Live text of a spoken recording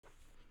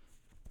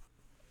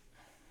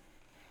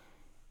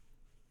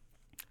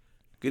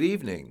Good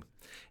evening,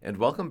 and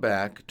welcome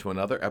back to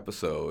another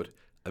episode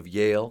of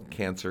Yale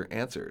Cancer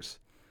Answers.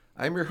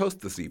 I'm your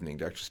host this evening,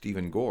 Dr.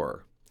 Stephen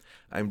Gore.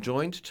 I'm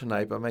joined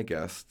tonight by my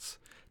guests,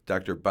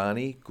 Dr.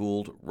 Bonnie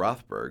Gould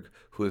Rothberg,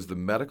 who is the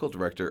medical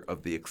director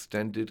of the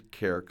Extended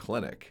Care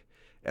Clinic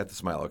at the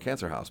Smilow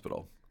Cancer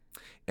Hospital,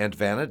 and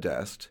Vanna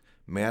Dest,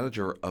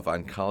 manager of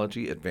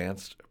Oncology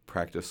Advanced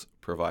Practice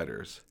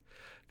Providers.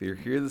 They are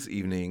here this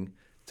evening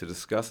to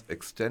discuss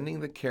extending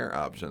the care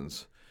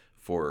options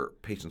for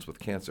patients with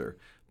cancer.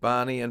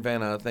 Bonnie and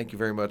Vanna, thank you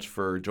very much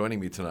for joining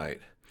me tonight.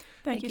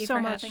 Thank you so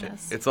for much. having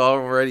us. It's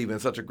already been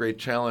such a great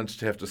challenge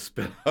to have to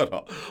spit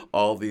out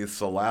all these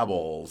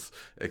syllables.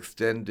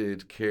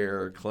 Extended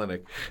Care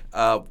Clinic.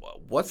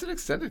 What's an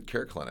extended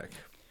care clinic?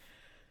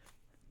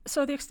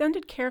 So the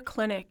Extended Care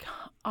Clinic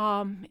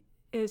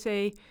is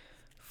a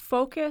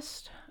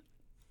focused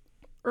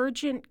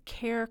urgent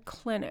care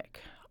clinic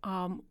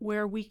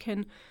where we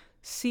can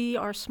see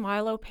our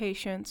Smilow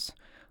patients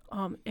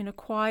in a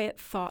quiet,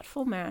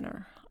 thoughtful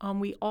manner.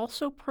 We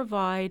also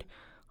provide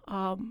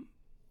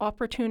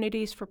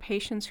opportunities for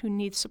patients who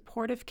need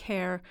supportive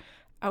care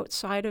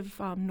outside of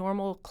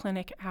normal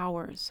clinic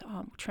hours,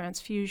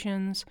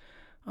 transfusions,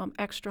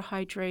 extra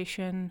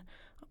hydration,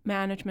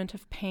 management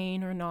of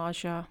pain or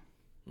nausea.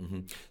 Mm-hmm.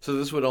 So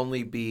this would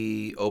only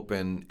be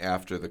open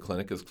after the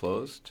clinic is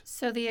closed?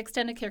 So the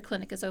Extended Care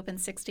Clinic is open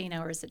 16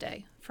 hours a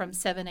day from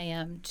 7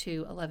 a.m.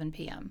 to 11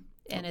 p.m.,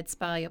 and it's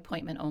by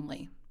appointment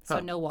only, so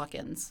no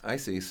walk-ins. I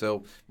see.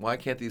 So why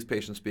can't these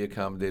patients be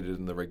accommodated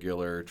in the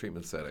regular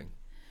treatment setting?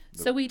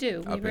 So we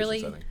do.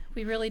 Setting.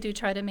 We really do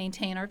try to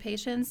maintain our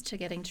patients to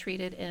getting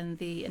treated in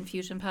the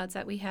infusion pods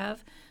that we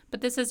have, but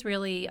this is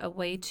really a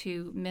way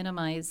to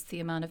minimize the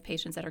amount of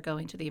patients that are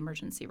going to the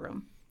emergency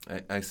room.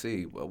 I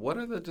see. Well, what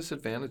are the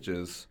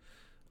disadvantages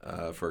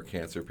for a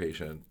cancer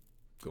patient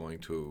going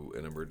to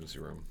an emergency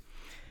room?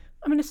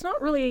 I mean, it's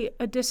not really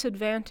a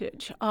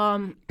disadvantage.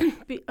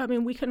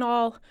 We can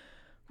all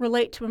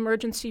relate to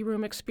emergency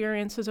room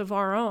experiences of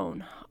our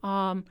own.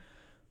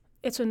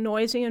 It's a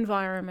noisy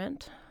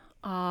environment.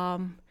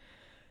 The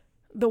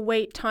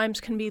wait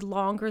times can be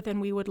longer than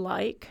we would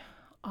like.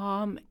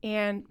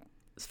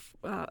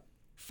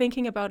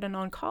 Thinking about an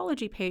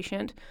oncology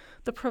patient,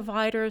 the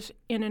providers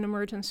in an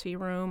emergency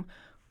room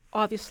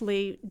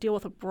obviously deal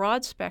with a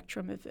broad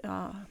spectrum of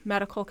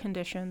medical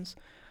conditions,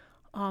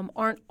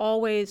 aren't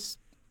always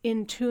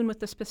in tune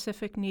with the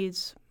specific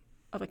needs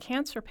of a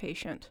cancer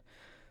patient.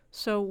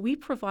 So we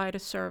provide a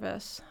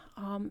service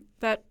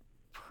that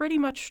pretty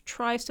much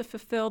tries to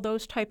fulfill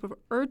those type of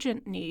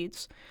urgent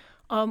needs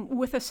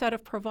with a set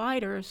of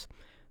providers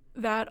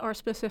that are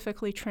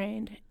specifically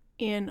trained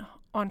in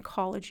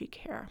oncology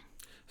care.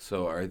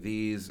 So are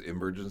these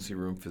emergency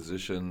room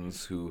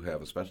physicians who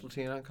have a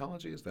specialty in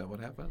oncology? Is that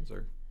what happens?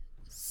 Or?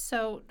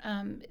 So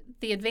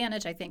the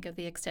advantage, I think, of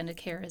the extended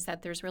care is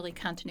that there's really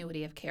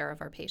continuity of care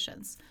of our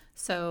patients.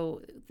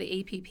 So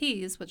the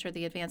APPs, which are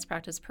the advanced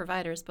practice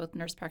providers, both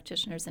nurse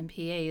practitioners and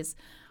PAs,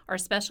 are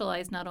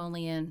specialized not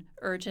only in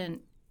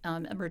urgent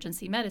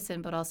emergency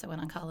medicine, but also in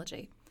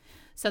oncology.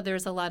 So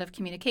there's a lot of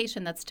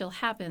communication that still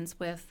happens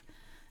with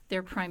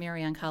their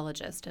primary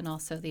oncologist and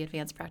also the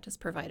advanced practice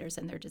providers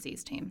and their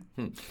disease team.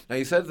 Now,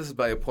 you said this is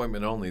by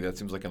appointment only. That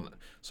seems like a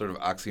sort of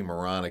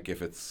oxymoronic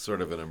if it's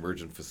sort of an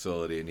emergent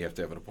facility and you have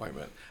to have an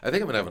appointment. I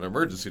think I'm going to have an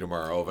emergency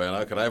tomorrow,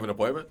 Vanna. Could I have an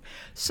appointment?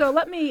 So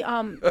let me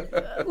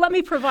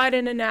provide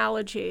an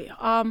analogy.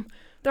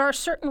 There are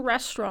certain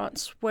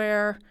restaurants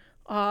where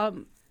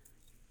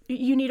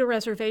you need a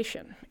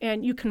reservation,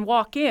 and you can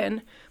walk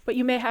in, but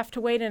you may have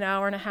to wait an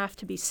hour and a half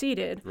to be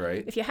seated.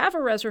 Right. If you have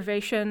a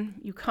reservation,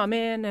 you come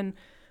in and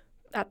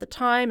at the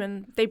time,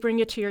 and they bring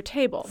you to your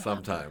table.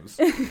 Sometimes.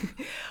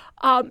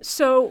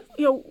 So,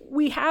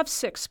 we have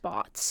 6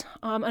 spots,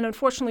 and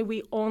unfortunately,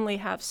 we only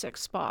have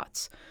 6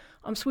 spots.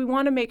 So we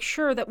want to make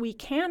sure that we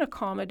can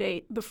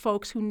accommodate the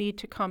folks who need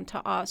to come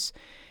to us,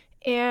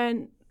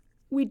 and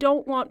we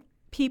don't want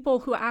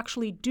people who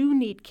actually do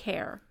need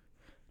care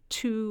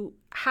to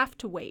have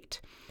to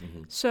wait.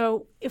 Mm-hmm.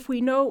 So if we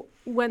know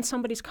when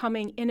somebody's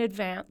coming in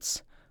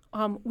advance,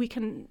 we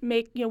can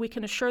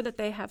assure that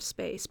they have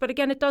space. But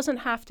again, it doesn't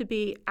have to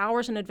be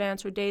hours in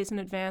advance or days in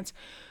advance.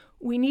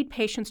 We need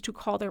patients to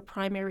call their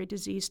primary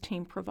disease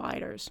team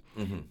providers.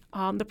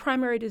 Mm-hmm. The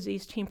primary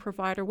disease team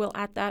provider will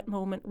at that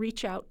moment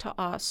reach out to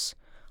us,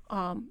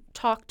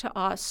 talk to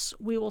us.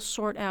 We will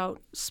sort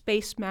out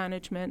space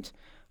management,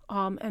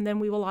 and then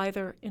we will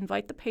either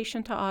invite the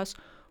patient to us,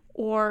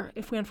 or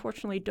if we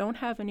unfortunately don't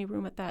have any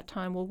room at that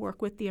time, we'll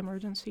work with the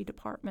emergency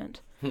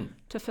department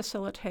to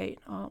facilitate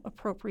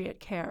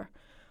appropriate care.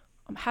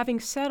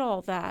 Having said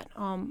all that,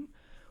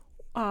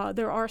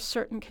 there are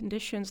certain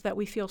conditions that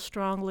we feel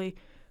strongly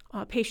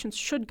patients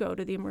should go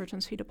to the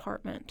emergency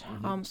department.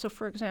 Mm-hmm. So,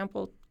 for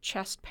example,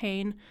 chest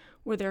pain,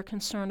 where they're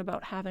concerned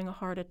about having a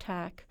heart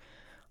attack,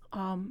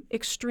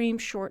 extreme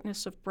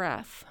shortness of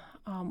breath,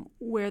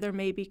 where there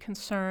may be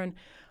concern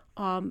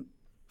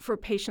for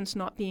patients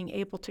not being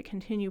able to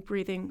continue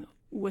breathing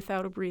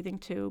without a breathing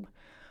tube.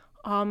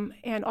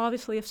 And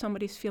obviously, if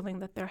somebody's feeling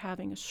that they're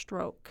having a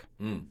stroke,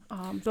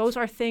 those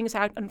are things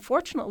that,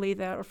 unfortunately,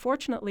 or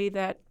fortunately,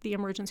 that the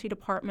emergency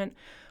department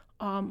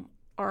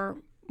are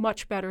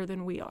much better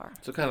than we are.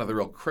 So kind of the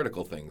real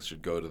critical things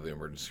should go to the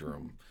emergency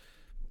room,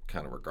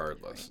 kind of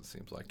regardless, it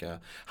seems like, yeah.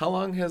 How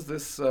long has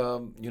this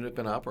unit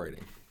been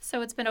operating?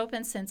 So it's been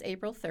open since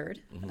April 3rd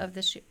of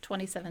this year,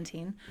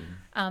 2017.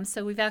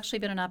 So we've actually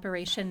been in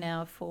operation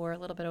now for a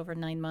little bit over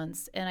 9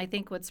 months. And I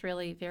think what's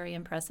really very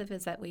impressive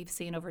is that we've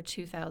seen over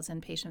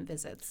 2,000 patient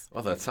visits.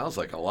 Well, that sounds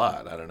like a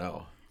lot. I don't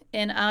know.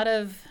 And out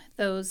of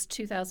those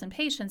 2,000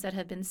 patients that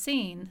have been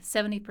seen,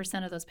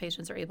 70% of those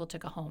patients are able to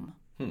go home.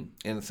 And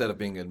instead of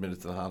being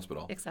admitted to the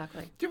hospital.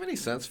 Exactly. Do you have any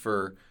sense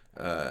for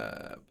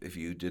if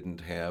you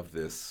didn't have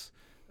this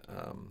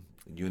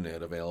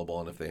unit available,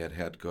 and if they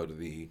had to go to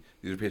these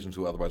are patients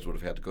who otherwise would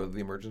have had to go to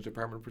the emergency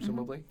department,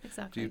 presumably?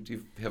 Exactly. Do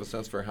you have a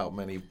sense for how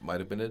many might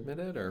have been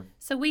admitted, or?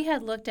 So we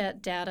had looked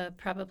at data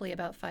probably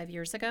about 5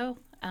 years ago,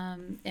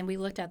 and we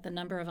looked at the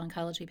number of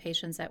oncology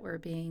patients that were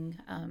being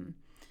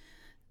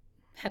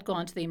had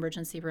gone to the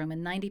emergency room,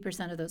 and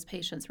 90% of those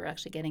patients were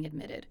actually getting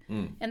admitted.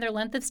 And their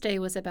length of stay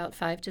was about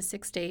 5 to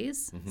 6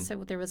 days,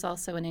 so there was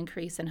also an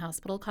increase in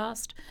hospital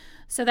cost.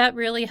 So that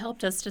really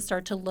helped us to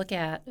start to look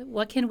at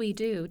what can we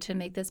do to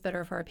make this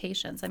better for our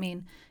patients. I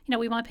mean,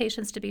 we want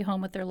patients to be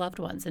home with their loved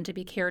ones and to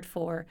be cared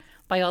for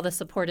by all the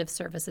supportive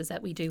services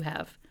that we do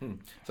have.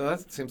 So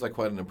that seems like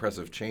quite an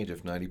impressive change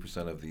if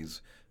 90% of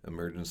these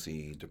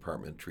emergency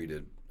department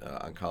treated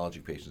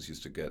oncology patients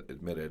used to get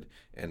admitted,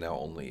 and now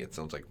only, it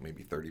sounds like,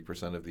 maybe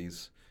 30% of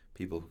these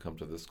people who come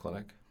to this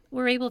clinic?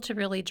 We're able to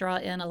really draw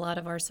in a lot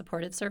of our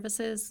supportive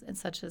services, and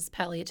such as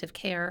palliative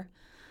care,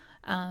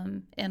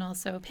 and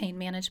also pain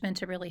management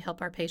to really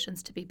help our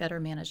patients to be better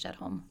managed at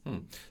home.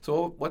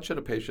 So what should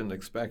a patient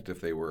expect if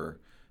they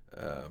were,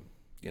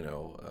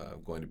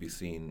 going to be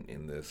seen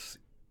in this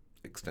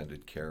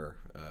extended care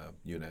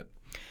unit?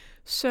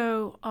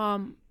 So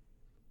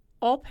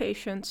all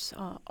patients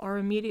are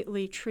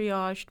immediately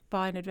triaged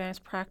by an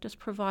advanced practice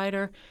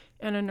provider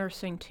and a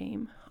nursing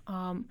team.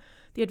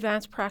 The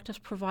advanced practice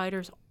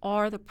providers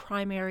are the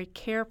primary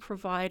care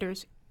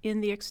providers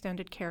in the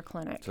extended care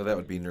clinic. So that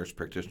would be nurse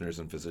practitioners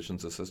and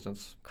physician's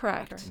assistants?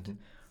 Correct.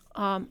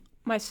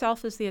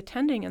 Myself as the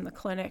attending in the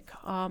clinic,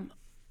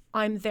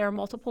 I'm there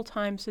multiple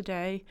times a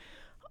day.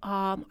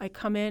 I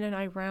come in and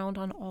I round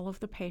on all of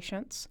the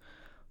patients.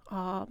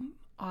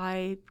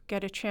 I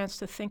get a chance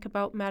to think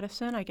about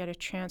medicine. I get a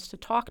chance to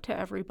talk to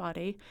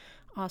everybody.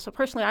 So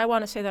personally, I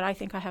want to say that I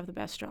think I have the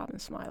best job in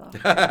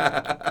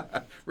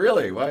Smilow.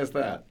 Really? Why is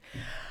that?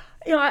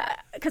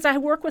 Because I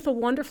work with a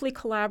wonderfully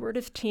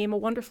collaborative team, a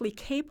wonderfully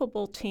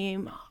capable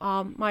team.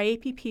 My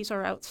APPs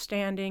are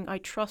outstanding. I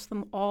trust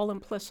them all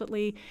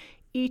implicitly.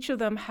 Each of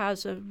them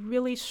has a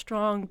really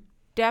strong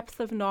depth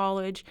of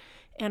knowledge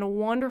and a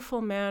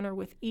wonderful manner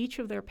with each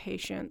of their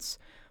patients.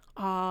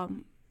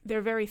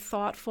 They're very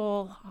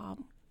thoughtful.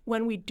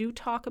 When we do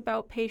talk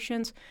about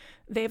patients,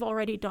 they've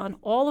already done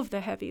all of the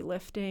heavy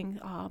lifting.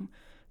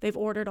 They've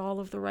ordered all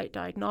of the right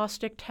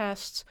diagnostic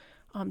tests,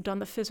 done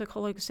the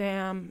physical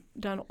exam,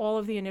 done all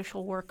of the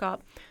initial workup,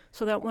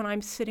 so that when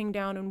I'm sitting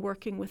down and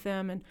working with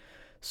them and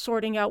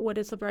sorting out what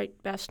is the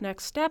best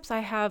next steps, I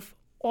have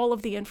all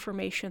of the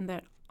information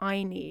that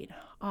I need.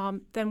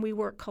 Then we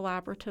work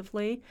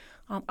collaboratively.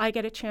 I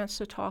get a chance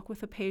to talk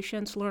with the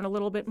patients, learn a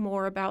little bit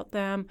more about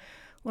them,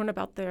 learn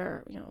about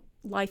their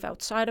life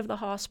outside of the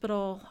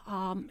hospital,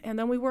 and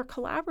then we work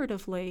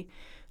collaboratively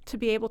to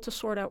be able to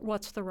sort out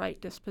what's the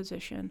right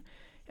disposition.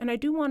 And I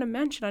do want to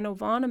mention, I know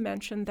Vana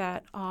mentioned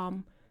that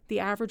the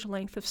average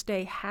length of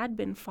stay had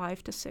been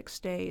 5 to 6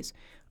 days.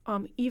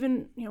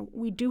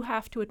 We do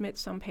have to admit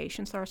some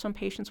patients. There are some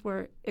patients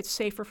where it's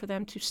safer for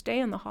them to stay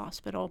in the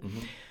hospital.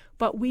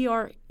 But we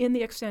are, in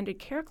the extended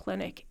care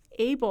clinic,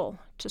 able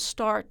to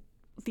start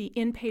the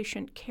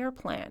inpatient care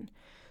plan.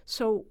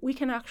 So we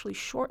can actually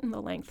shorten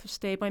the length of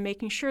stay by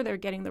making sure they're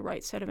getting the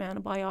right set of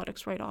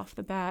antibiotics right off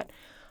the bat,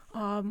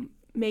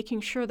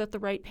 making sure that the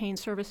right pain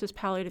services,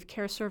 palliative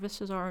care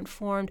services are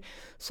informed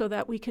so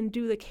that we can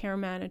do the care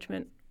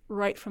management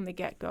right from the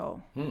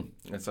get-go.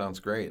 That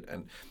sounds great.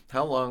 And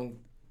how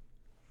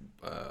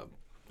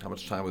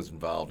much time was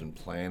involved in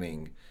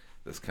planning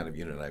this kind of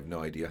unit? I have no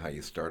idea how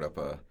you start up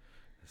a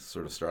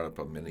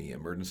mini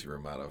emergency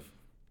room out of,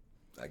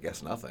 I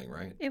guess, nothing,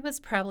 right? It was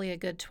probably a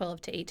good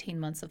 12 to 18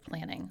 months of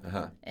planning.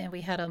 And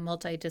we had a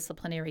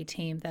multidisciplinary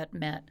team that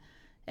met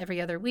every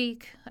other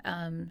week,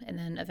 and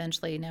then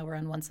eventually now we're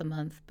on once a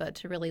month, but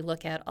to really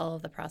look at all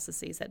of the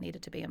processes that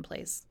needed to be in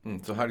place.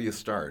 So how do you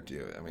start?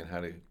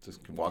 How do you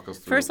just walk us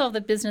through? First of all, the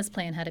business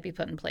plan had to be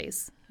put in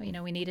place. We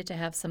needed to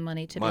have some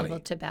money to be able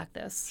to back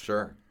this.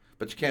 Sure.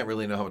 But you can't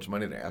really know how much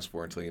money to ask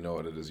for until you know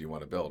what it is you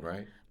want to build,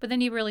 right? But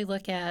then you really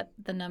look at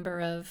the number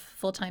of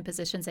full-time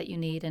positions that you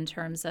need in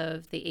terms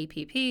of the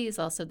APPs,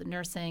 also the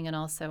nursing, and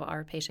also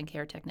our patient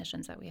care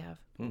technicians that we have.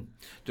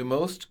 Do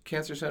most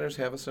cancer centers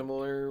have a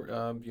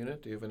similar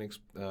unit? Do you have any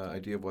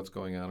idea of what's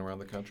going on around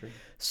the country?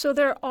 So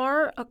there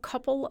are a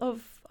couple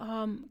of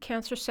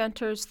cancer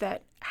centers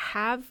that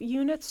have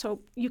units.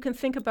 So you can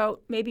think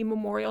about maybe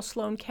Memorial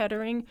Sloan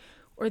Kettering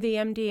or the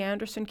MD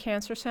Anderson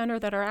Cancer Center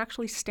that are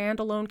actually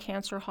standalone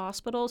cancer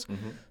hospitals.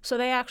 So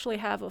they actually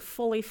have a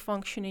fully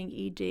functioning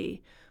ED.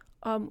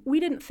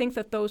 We didn't think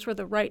that those were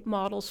the right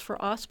models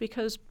for us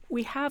because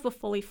we have a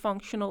fully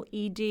functional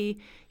ED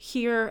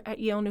here at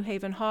Yale New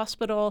Haven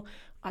Hospital,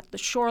 at the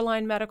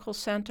Shoreline Medical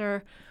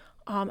Center,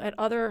 at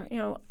other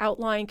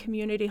outlying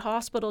community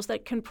hospitals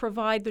that can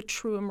provide the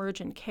true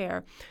emergent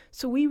care.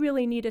 So we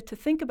really needed to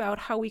think about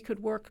how we could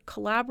work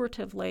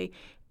collaboratively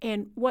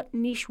and what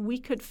niche we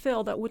could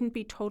fill that wouldn't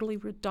be totally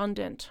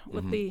redundant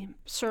with the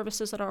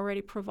services that are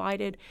already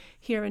provided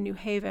here in New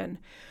Haven.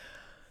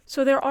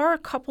 So there are a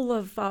couple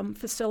of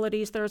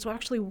facilities. There's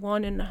actually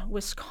one in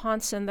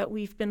Wisconsin that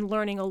we've been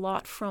learning a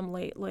lot from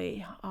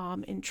lately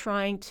in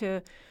trying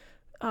to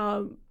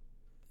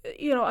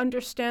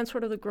understand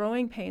sort of the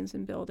growing pains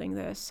in building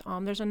this.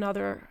 There's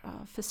another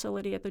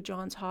facility at the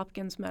Johns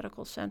Hopkins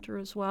Medical Center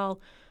as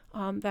well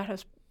that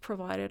has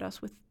provided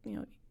us with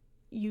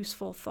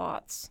useful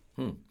thoughts.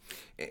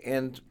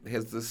 And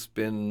has this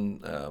been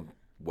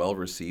well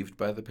received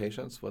by the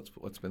patients?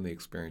 What's been the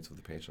experience of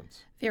the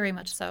patients? Very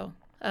much so.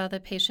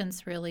 The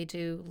patients really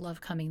do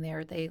love coming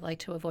there. They like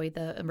to avoid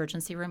the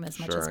emergency room as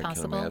much as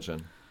possible. I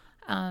can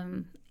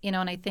imagine.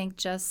 And I think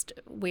just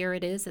where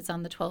it is, it's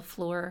on the 12th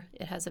floor.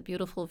 It has a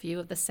beautiful view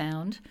of the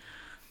Sound.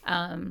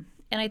 And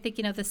I think,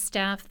 the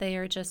staff, they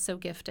are just so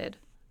gifted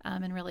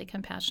and really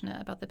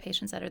compassionate about the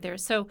patients that are there.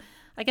 So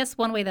I guess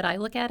one way that I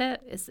look at it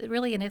is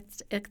really an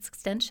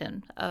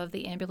extension of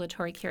the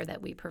ambulatory care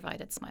that we provide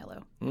at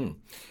Smilow.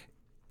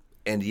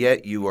 And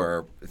yet you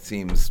are, it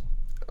seems,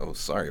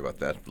 sorry about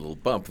that little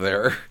bump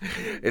there.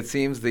 It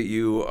seems that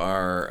you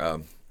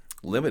are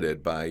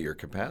limited by your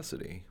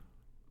capacity.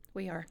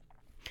 We are.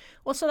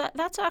 Well, so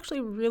that's actually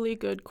a really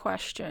good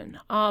question.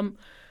 When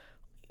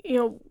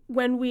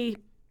we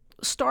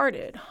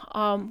started,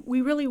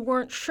 we really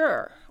weren't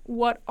sure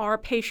what our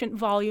patient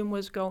volume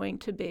was going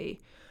to be.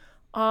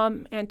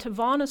 And to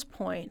Vanna's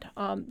point,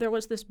 there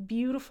was this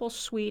beautiful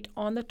suite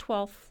on the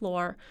 12th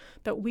floor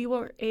that we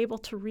were able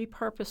to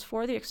repurpose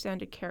for the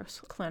extended care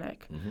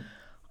clinic.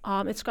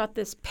 It's got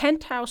this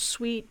penthouse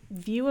suite,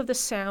 view of the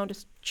Sound.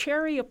 It's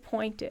cherry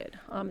appointed.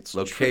 It's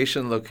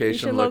location,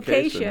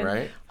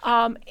 right?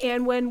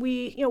 And when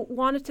we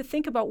wanted to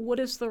think about what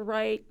is the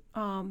right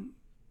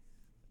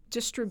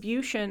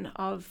distribution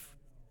of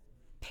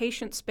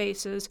patient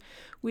spaces,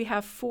 we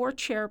have 4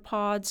 chair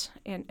pods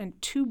and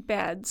 2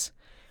 beds.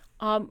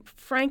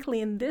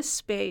 Frankly, in this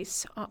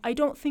space, I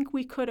don't think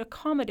we could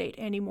accommodate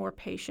any more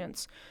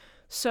patients.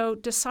 So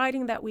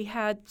deciding that we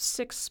had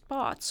 6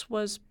 spots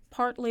was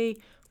partly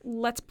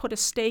let's put a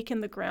stake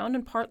in the ground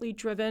and partly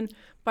driven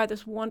by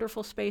this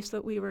wonderful space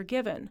that we were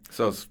given.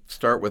 So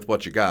start with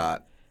what you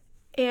got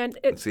and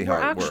see how we're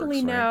it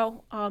actually works,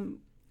 now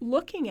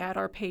looking at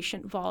our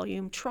patient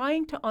volume,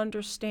 trying to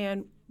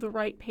understand the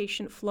right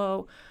patient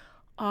flow,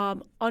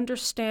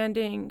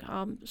 understanding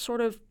sort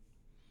of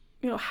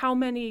how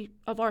many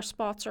of our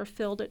spots are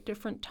filled at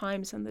different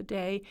times in the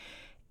day,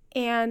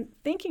 and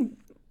thinking,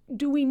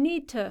 do we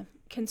need to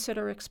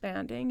consider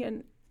expanding?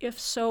 And if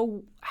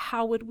so,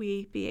 how would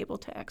we be able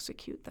to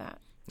execute that?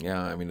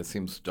 Yeah, I mean, it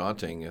seems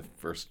daunting,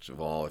 first of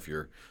all, if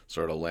you're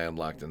sort of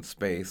landlocked in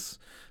space.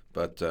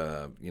 But,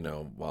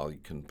 while you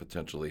can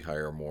potentially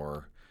hire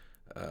more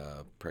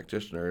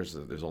practitioners,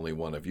 there's only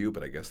one of you,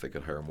 but I guess they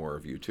could hire more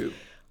of you, too.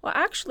 Well,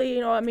 actually,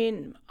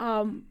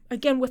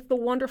 again, with the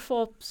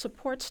wonderful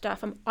support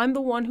staff, I'm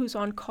the one who's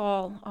on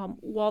call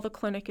while the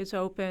clinic is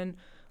open,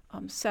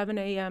 7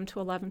 a.m. to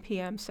 11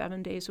 p.m.,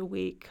 7 days a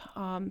week.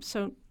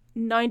 So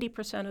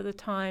 90% of the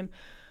time,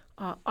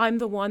 I'm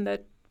the one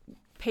that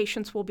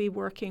patients will be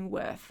working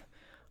with.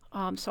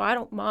 So I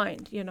don't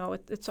mind.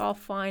 It's all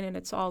fine and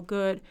it's all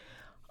good.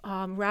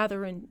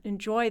 Rather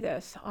enjoy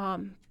this.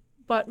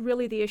 But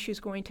really the issue is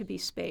going to be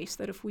space,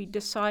 that if we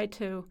decide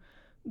to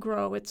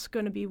grow, it's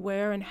going to be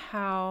where and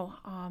how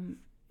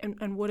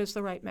and what is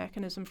the right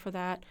mechanism for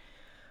that.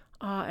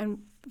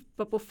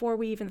 But before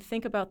we even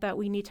think about that,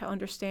 we need to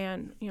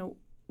understand,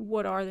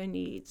 what are the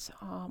needs?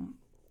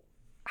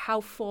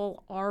 How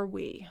full are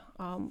we?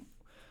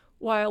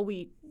 While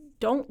we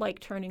don't like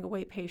turning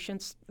away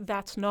patients,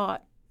 that's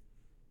not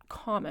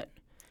common.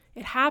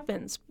 It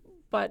happens,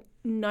 but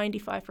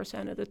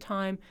 95% of the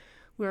time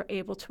we're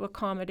able to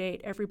accommodate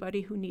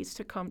everybody who needs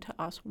to come to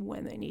us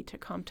when they need to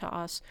come to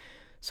us.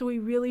 So we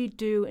really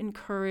do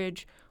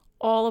encourage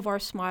all of our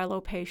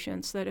Smilow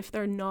patients that if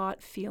they're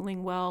not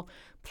feeling well,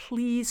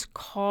 please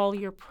call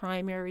your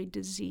primary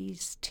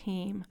disease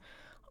team.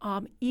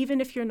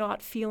 Even if you're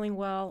not feeling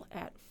well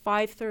at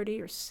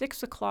 5:30 or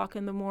 6 o'clock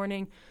in the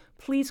morning,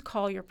 please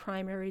call your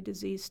primary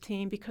disease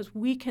team, because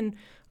we can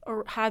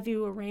have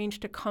you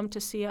arranged to come to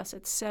see us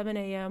at 7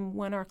 a.m.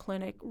 when our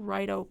clinic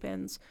right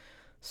opens.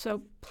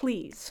 So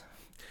please.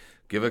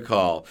 Give a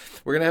call.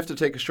 We're going to have to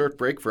take a short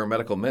break for a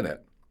medical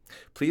minute.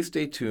 Please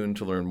stay tuned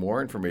to learn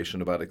more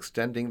information about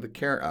extending the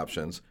care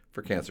options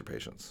for cancer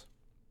patients.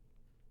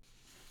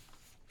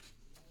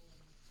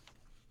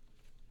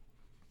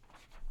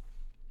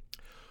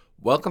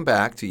 Welcome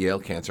back to Yale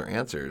Cancer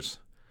Answers.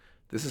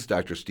 This is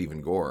Dr.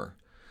 Stephen Gore.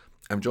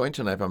 I'm joined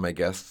tonight by my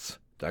guests,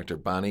 Dr.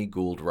 Bonnie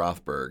Gould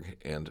Rothberg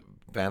and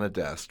Vanna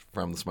Dest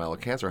from the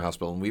Smilow Cancer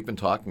Hospital, and we've been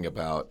talking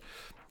about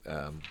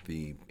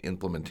the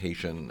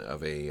implementation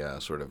of a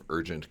sort of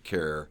urgent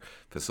care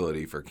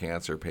facility for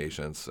cancer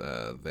patients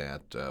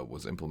that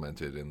was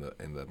implemented in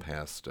the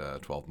past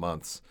 12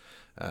 months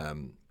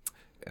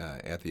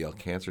at the Yale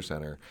Cancer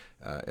Center,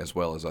 as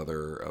well as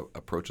other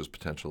approaches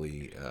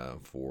potentially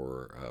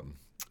for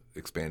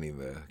expanding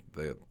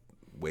the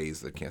ways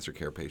that cancer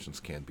care patients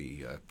can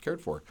be cared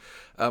for.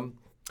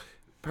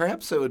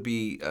 Perhaps it would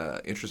be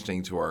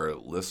interesting to our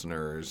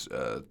listeners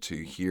to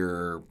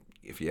hear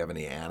if you have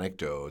any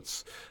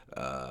anecdotes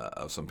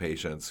of some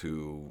patients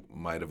who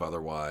might have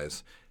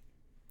otherwise,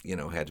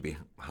 had to be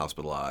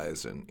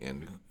hospitalized,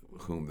 and for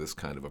whom this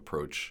kind of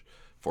approach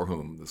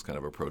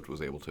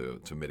was able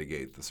to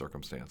mitigate the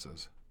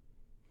circumstances.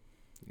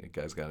 You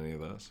guys got any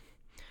of those?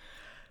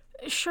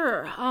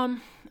 Sure.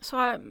 So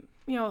I,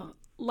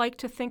 like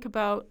to think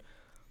about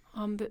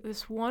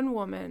this one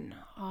woman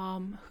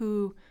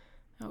who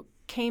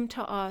came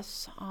to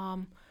us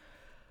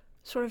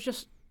sort of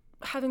just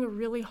having a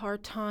really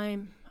hard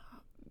time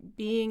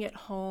being at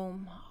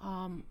home.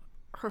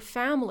 Her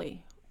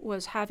family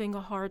was having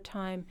a hard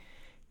time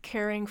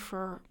caring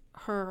for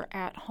her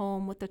at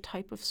home with the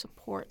type of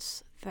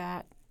supports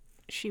that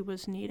she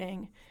was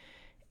needing.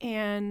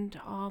 And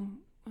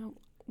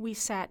we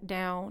sat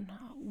down.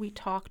 We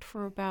talked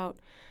for about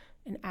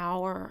an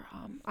hour.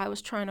 I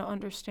was trying to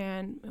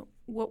understand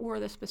what were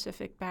the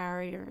specific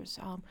barriers.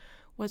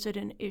 Was it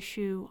an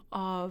issue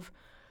of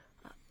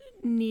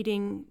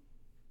needing,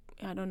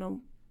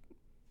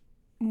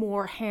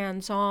 more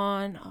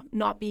hands-on,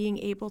 not being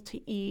able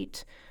to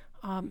eat,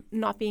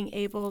 not being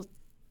able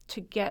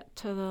to get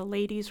to the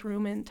ladies'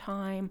 room in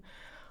time?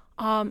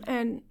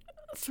 And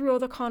through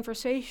the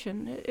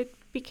conversation, it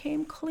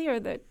became clear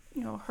that,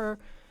 her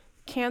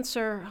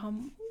cancer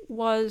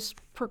was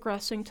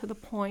progressing to the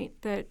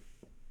point that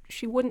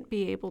she wouldn't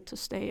be able to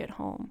stay at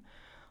home.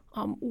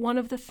 One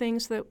of the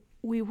things that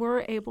we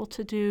were able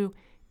to do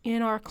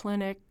in our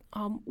clinic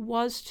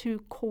was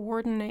to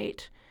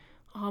coordinate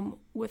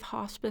with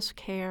hospice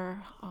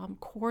care,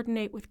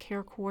 coordinate with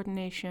care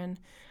coordination,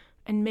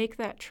 and make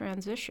that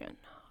transition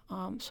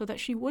so that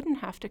she wouldn't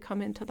have to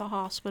come into the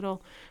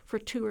hospital for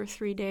 2 or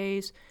 3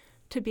 days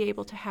to be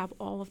able to have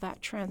all of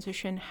that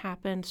transition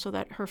happen, so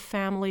that her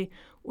family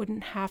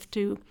wouldn't have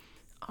to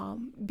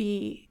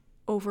be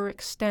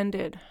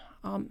overextended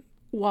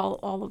while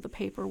all of the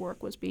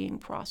paperwork was being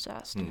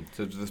processed.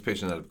 So did this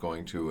patient end up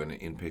going to an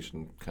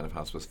inpatient kind of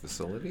hospice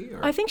facility?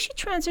 Or? I think she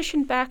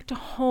transitioned back to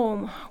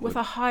home with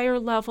a higher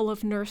level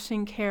of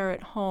nursing care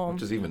at home.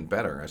 Which is even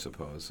better, I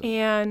suppose.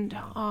 And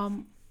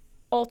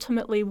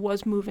ultimately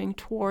was moving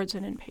towards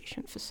an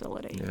inpatient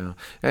facility. Yeah.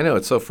 I know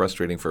it's so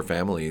frustrating for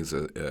families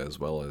as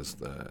well as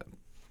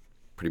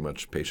pretty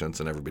much patients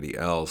and everybody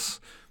else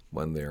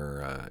when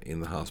they're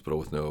in the hospital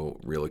with no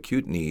real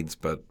acute needs,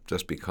 but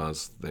just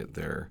because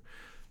they're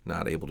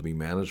not able to be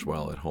managed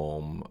well at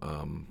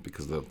home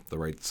because the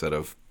right set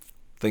of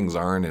things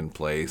aren't in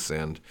place.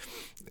 And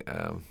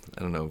I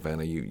don't know,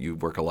 Vanna, you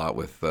work a lot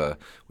with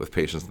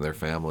patients and their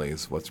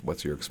families.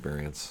 What's your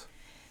experience?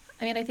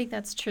 I think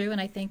that's true, and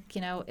I think,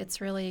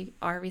 it's really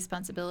our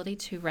responsibility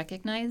to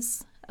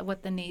recognize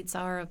what the needs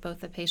are of both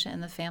the patient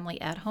and the family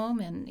at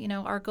home. And,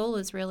 our goal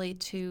is really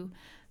to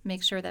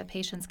make sure that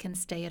patients can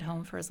stay at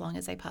home for as long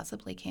as they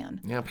possibly can.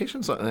 Yeah,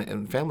 patients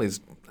and families,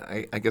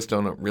 I guess,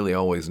 don't really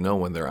always know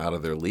when they're out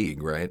of their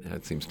league, right?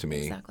 It seems to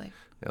me. Exactly.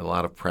 A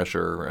lot of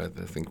pressure,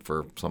 I think,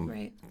 for some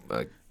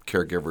right.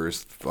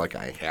 Caregivers, like,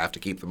 I have to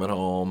keep them at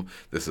home.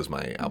 This is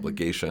my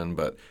obligation,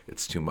 but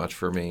it's too much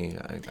for me.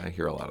 I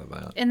hear a lot of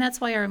that. And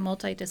that's why our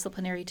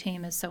multidisciplinary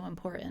team is so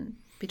important,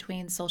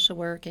 between social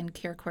work and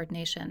care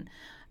coordination,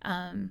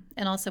 and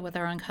also with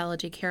our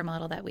oncology care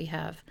model that we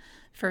have.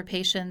 For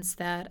patients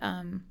that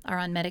are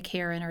on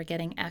Medicare and are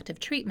getting active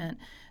treatment,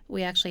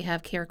 we actually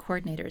have care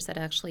coordinators that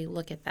actually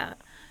look at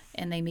that.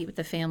 And they meet with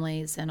the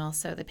families and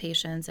also the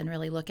patients and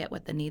really look at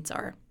what the needs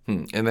are.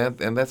 And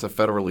that's a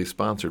federally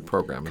sponsored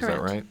program, is that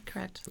right?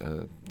 Correct.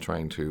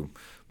 Trying to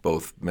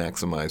both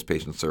maximize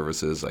patient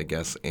services, I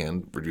guess,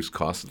 and reduce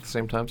costs at the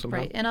same time somehow?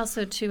 Right, and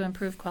also to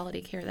improve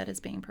quality care that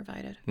is being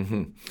provided.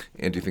 Mm-hmm.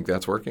 And do you think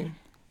that's working?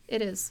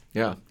 It is.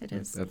 Yeah. It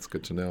is. That's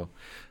good to know.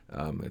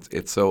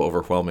 It's so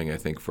overwhelming, I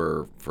think,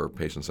 for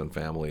patients and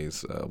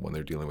families when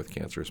they're dealing with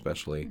cancer,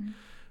 especially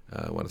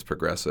when it's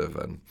progressive.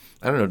 And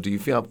I don't know, do you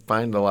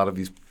find a lot of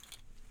these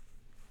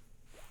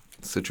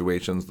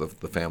situations, the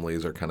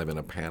families are kind of in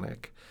a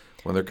panic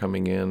when they're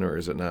coming in, or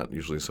is it not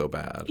usually so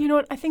bad? You know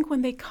what? I think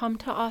when they come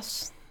to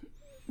us,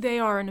 they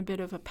are in a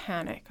bit of a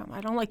panic. I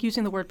don't like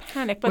using the word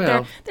panic, but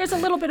Well, there's a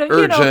little bit of,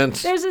 urgent,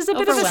 there's a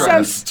bit of a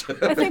sense,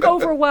 I think,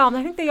 overwhelmed.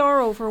 I think they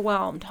are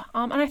overwhelmed.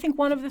 And I think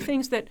one of the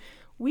things that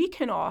we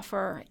can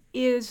offer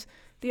is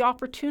the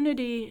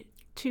opportunity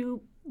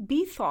to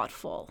be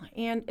thoughtful.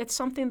 And it's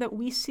something that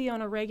we see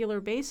on a regular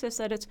basis,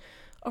 that it's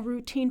a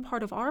routine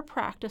part of our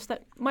practice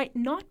that might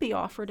not be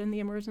offered in the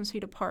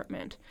emergency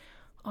department.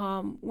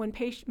 When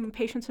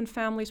patients and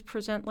families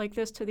present like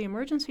this to the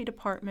emergency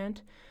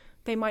department,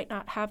 they might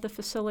not have the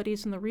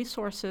facilities and the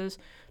resources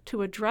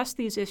to address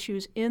these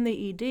issues in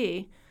the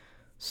ED.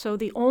 So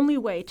the only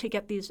way to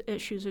get these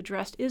issues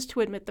addressed is to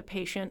admit the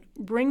patient,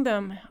 bring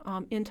them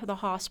into the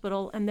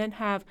hospital, and then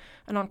have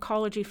an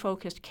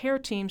oncology-focused care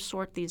team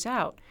sort these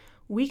out.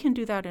 We can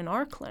do that in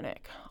our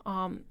clinic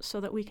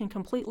so that we can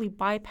completely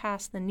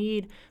bypass the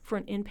need for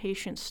an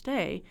inpatient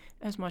stay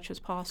as much as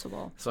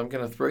possible. So I'm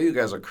going to throw you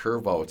guys a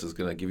curveball, which is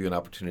going to give you an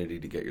opportunity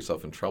to get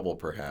yourself in trouble,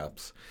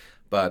 perhaps.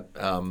 But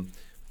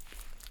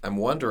I'm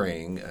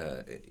wondering,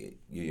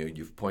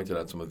 you've pointed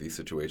out some of these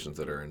situations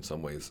that are in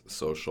some ways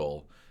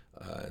social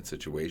and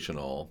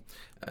situational.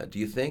 Do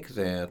you think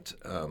that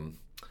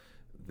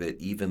that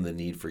even the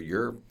need for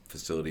your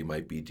facility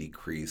might be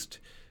decreased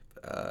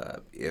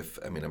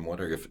I'm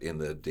wondering if in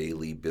the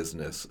daily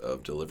business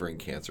of delivering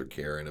cancer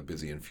care in a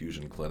busy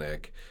infusion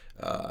clinic,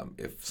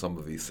 if some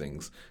of these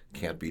things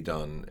can't be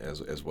done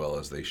as well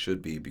as they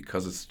should be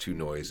because it's too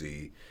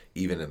noisy,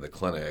 even in the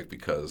clinic,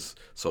 because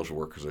social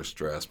workers are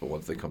stressed. But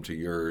once they come to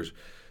your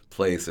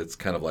place, it's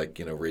kind of like,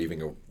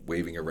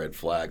 waving a red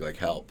flag, like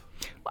help.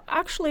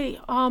 Actually,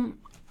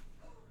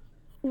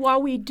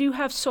 while we do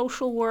have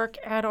social work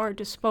at our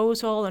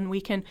disposal and we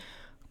can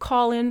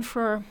call in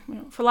for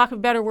lack of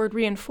a better word,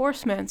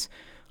 reinforcements,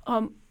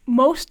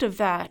 most of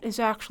that is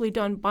actually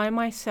done by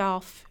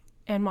myself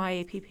and my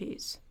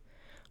APPs.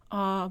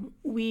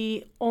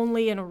 We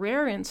only, in a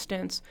rare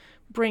instance,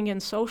 bring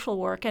in social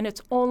work, and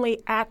it's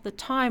only at the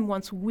time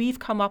once we've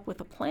come up with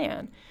a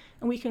plan.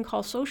 And we can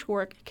call social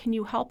work, can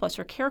you help us,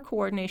 or care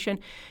coordination,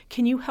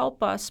 can you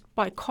help us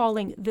by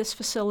calling this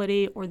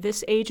facility or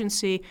this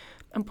agency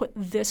and put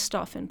this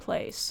stuff in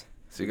place?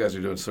 So you guys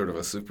are doing sort of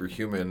a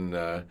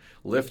superhuman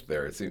lift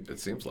there, it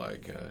seems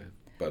like.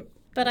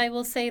 But I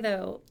will say,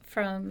 though,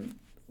 from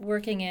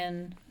working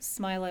in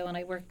Smilo, and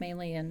I work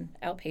mainly in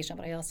outpatient,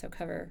 but I also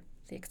cover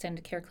the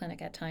extended care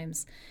clinic at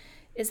times,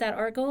 is that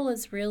our goal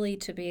is really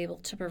to be able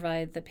to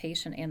provide the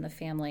patient and the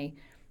family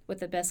with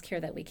the best care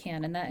that we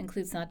can. And that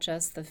includes not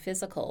just the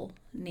physical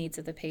needs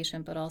of the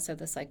patient, but also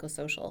the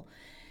psychosocial.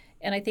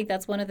 And I think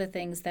that's one of the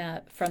things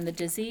that, from the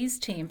disease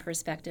team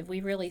perspective,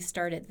 we really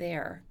started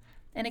there.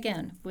 And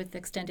again, with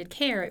extended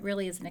care, it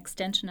really is an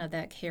extension of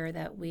that care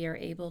that we are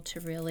able to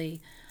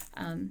really,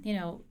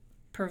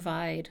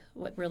 provide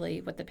what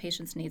the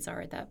patient's needs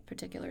are at that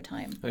particular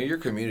time. Now, you're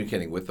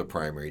communicating with the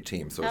primary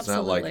team, so it's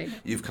Absolutely. not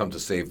like you've come to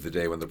save the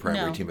day when the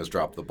primary No. team has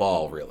dropped the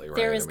ball, really, right?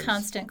 There is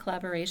constant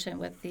collaboration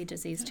with the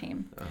disease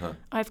team.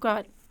 I've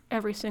got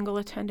every single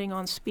attending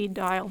on speed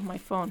dial on my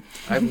phone.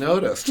 I've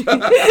noticed. At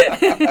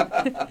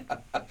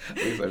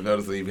least I've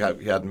noticed that you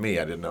had me.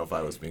 I didn't know if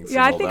I was being singled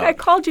Yeah, I think out I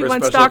called you for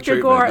once, special Dr.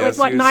 treatment. Gore. Yes, It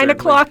was, you 9 certainly-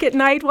 o'clock at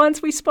night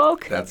once we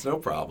spoke? That's no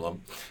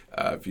problem.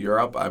 If you're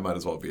up, I might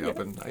as well be up,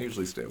 and I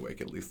usually stay awake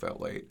at least that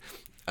late.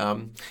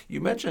 You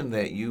mentioned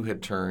that you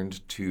had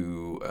turned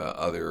to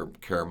other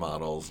care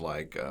models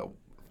like a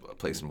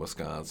place in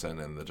Wisconsin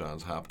and the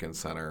Johns Hopkins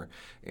Center,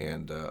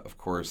 and of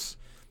course,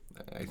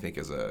 I think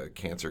as a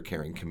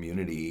cancer-caring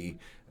community,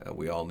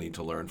 we all need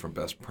to learn from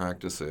best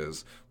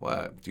practices.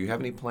 Do you have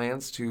any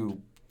plans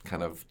to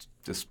kind of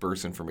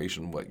disperse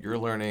information, what you're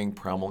learning,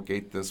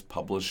 promulgate this,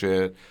 publish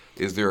it?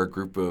 Is there a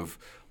group of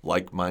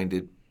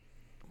like-minded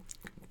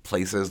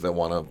places that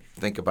want to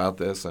think about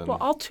this? Well,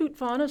 I'll toot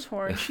Vanna's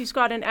horn. She's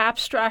got an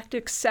abstract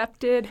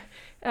accepted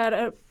at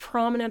a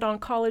prominent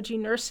oncology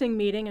nursing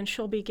meeting, and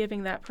she'll be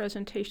giving that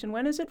presentation.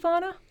 When is it,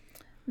 Vanna?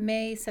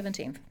 May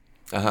 17th.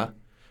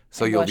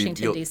 So in you'll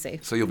Washington, D.C.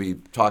 So you'll be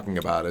talking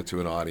about it to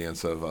an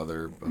audience of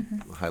other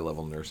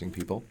high-level nursing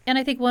people. And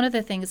I think one of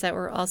the things that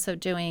we're also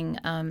doing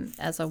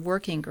as a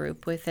working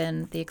group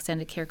within the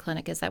extended care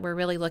clinic is that we're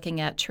really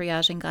looking at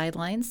triaging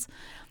guidelines.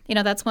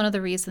 That's one of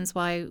the reasons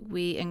why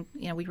we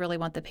really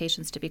want the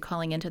patients to be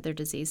calling into their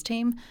disease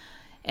team.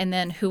 And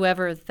then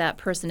whoever that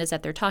person is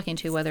that they're talking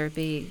to, whether it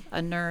be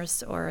a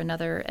nurse or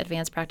another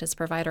advanced practice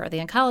provider or the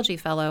oncology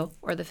fellow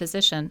or the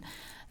physician,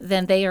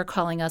 then they are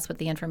calling us with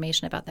the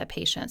information about that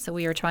patient. So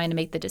we are trying to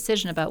make the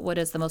decision about what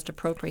is the most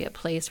appropriate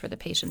place for the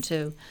patient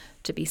to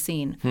be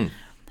seen.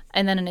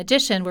 And then in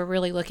addition, we're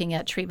really looking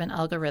at treatment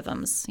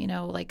algorithms,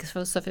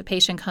 so if a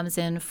patient comes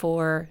in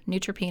for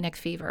neutropenic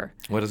fever.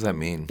 What does that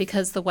mean?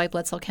 Because the white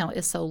blood cell count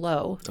is so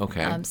low,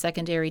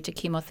 secondary to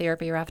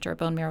chemotherapy or after a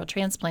bone marrow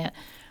transplant,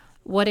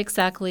 what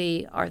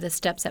exactly are the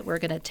steps that we're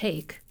going to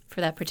take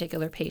for that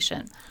particular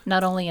patient,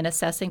 not only in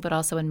assessing but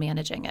also in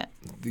managing it?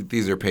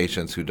 These are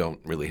patients who don't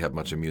really have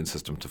much immune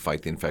system to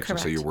fight the infection,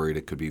 Correct. so you're worried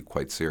it could be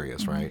quite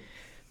serious, right?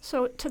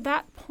 So to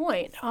that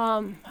point,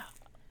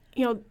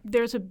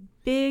 there's a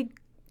big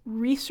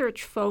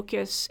research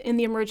focus in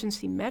the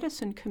emergency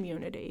medicine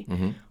community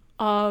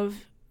of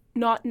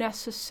not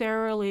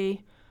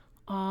necessarily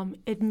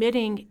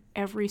admitting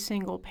every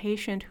single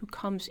patient who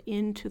comes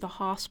into the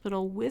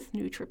hospital with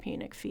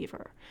neutropenic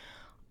fever.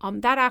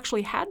 That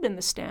actually had been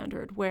the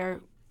standard,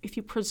 where if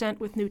you present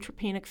with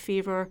neutropenic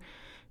fever,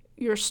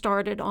 you're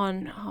started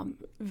on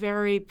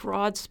very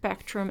broad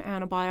spectrum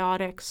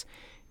antibiotics.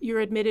 You're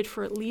admitted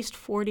for at least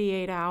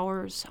 48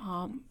 hours,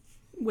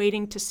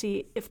 waiting to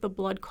see if the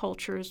blood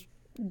cultures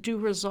do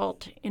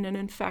result in an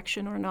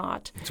infection or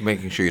not. So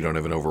making sure you don't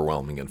have an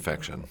overwhelming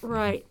infection.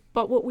 Right.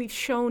 But what we've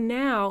shown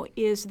now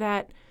is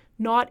that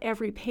not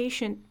every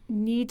patient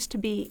needs to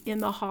be in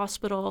the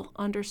hospital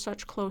under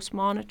such close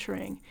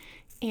monitoring.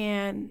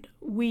 And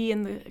we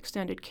in the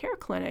extended care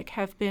clinic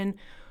have been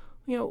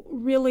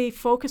really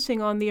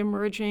focusing on the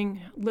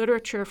emerging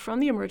literature from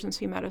the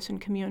emergency medicine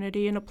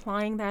community and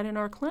applying that in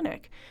our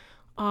clinic.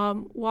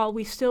 While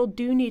we still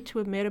do need to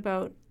admit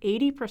about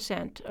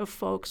 80% of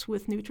folks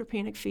with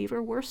neutropenic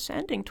fever, we're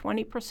sending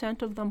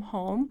 20% of them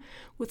home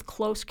with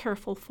close,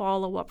 careful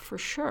follow-up for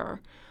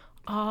sure,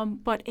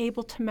 but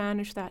able to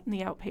manage that in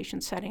the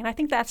outpatient setting. And I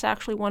think that's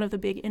actually one of the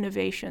big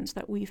innovations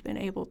that we've been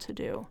able to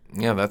do.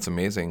 Yeah, that's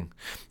amazing.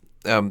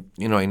 I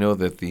know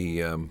that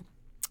the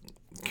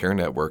care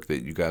network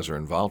that you guys are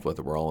involved with,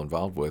 that we're all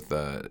involved with,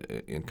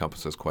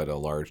 encompasses quite a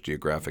large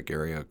geographic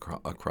area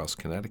across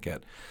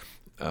Connecticut.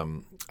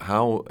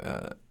 How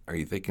are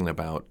you thinking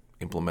about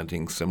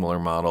implementing similar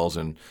models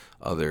in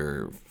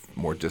other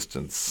more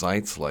distant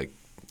sites? Like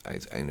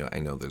I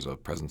know there's a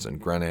presence in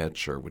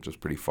Greenwich, which is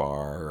pretty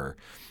far, or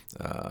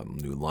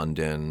New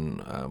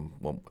London.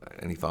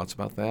 Any thoughts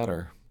about that,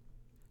 or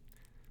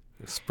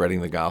spreading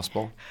the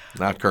gospel?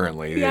 Not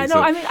currently. Yeah,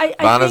 no, I mean,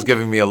 Vanna's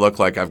giving me a look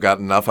like I've got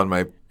enough on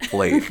my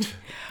plate.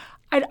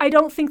 I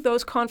don't think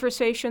those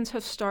conversations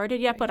have started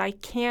yet, but I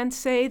can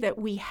say that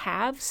we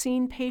have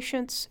seen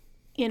patients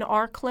in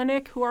our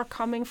clinic who are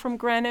coming from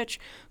Greenwich,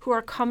 who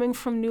are coming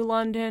from New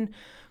London,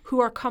 who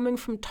are coming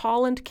from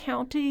Tolland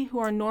County, who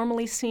are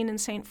normally seen in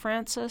St.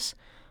 Francis.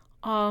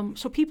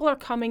 So people are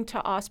coming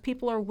to us.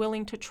 People are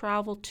willing to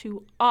travel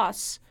to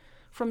us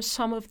from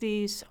some of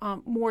these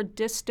more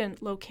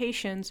distant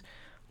locations,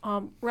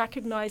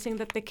 recognizing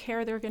that the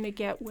care they're going to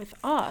get with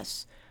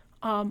us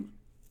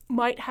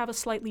might have a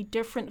slightly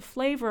different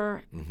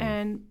flavor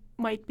and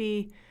might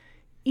be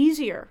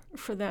easier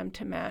for them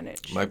to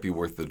manage. Might be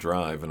worth the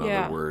drive, in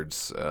other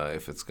words,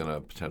 if it's going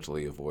to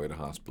potentially avoid a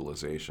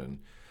hospitalization.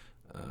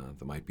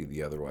 That might be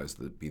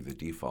the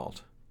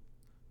default.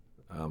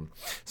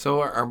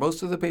 So are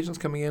most of the patients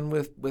coming in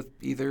with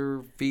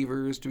either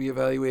fevers to be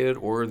evaluated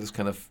or this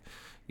kind of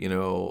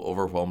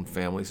overwhelmed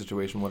family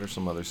situation? What are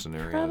some other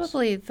scenarios?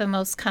 Probably the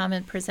most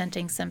common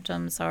presenting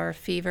symptoms are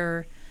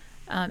fever,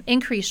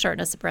 increased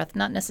shortness of breath,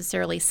 not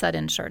necessarily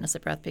sudden shortness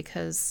of breath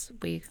because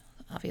we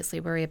obviously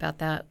worry about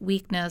that,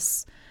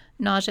 weakness,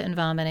 nausea and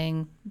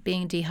vomiting,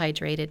 being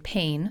dehydrated,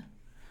 pain.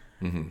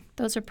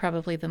 Those are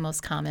probably the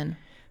most common.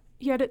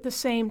 Yet at the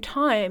same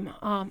time,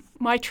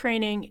 my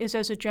training is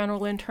as a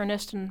general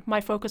internist and my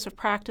focus of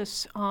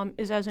practice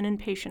is as an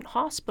inpatient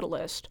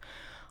hospitalist.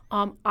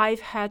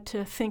 I've had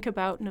to think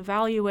about and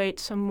evaluate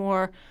some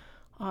more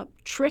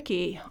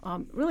tricky,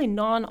 really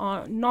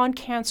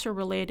non-cancer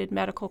related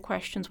medical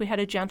questions. We had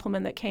a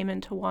gentleman that came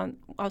into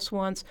us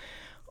once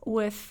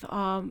with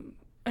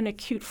an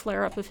acute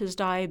flare-up of his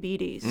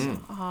diabetes.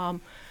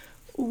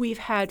 We've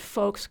had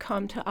folks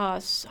come to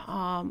us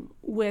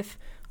with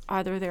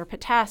either their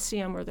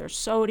potassium or their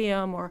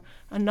sodium or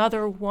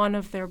another one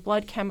of their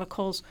blood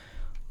chemicals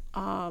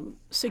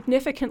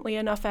significantly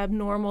enough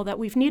abnormal that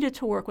we've needed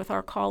to work with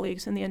our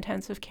colleagues in the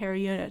intensive care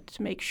unit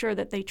to make sure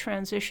that they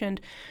transitioned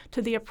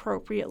to the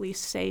appropriately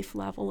safe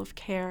level of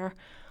care.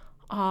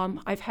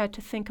 I've had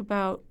to think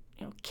about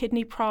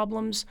kidney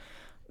problems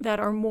that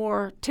are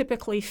more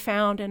typically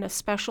found in a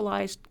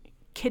specialized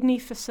kidney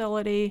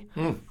facility.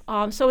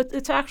 So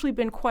it's actually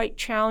been quite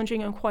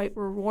challenging and quite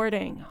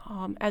rewarding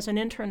as an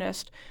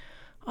internist.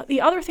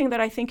 The other thing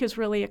that I think is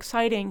really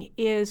exciting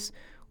is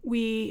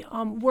we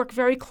work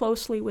very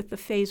closely with the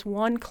Phase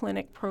 1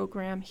 clinic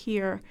program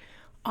here.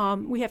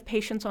 We have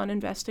patients on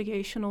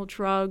investigational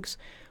drugs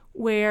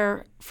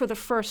where, for the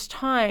first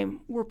time,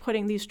 we're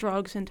putting these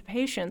drugs into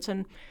patients.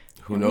 And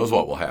who knows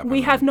what will happen?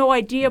 We have no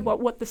idea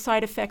what the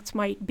side effects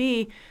might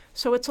be.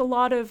 So it's a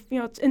lot of,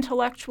 it's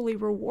intellectually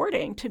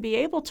rewarding to be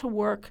able to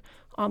work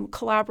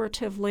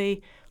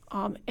collaboratively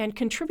and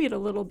contribute a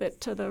little bit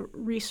to the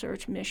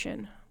research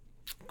mission.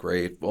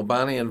 Great. Well,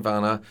 Bonnie and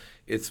Vanna,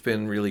 it's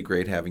been really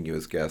great having you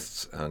as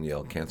guests on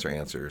Yale Cancer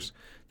Answers.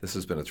 This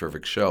has been a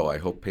terrific show. I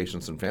hope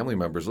patients and family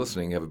members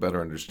listening have a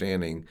better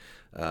understanding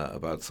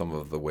about some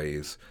of the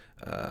ways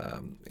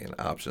and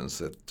options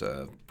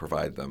that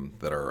provide them,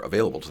 that are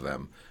available to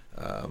them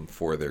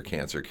for their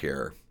cancer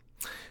care.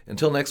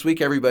 Until next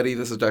week, everybody,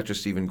 this is Dr.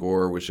 Stephen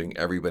Gore wishing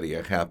everybody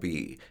a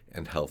happy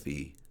and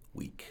healthy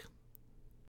week.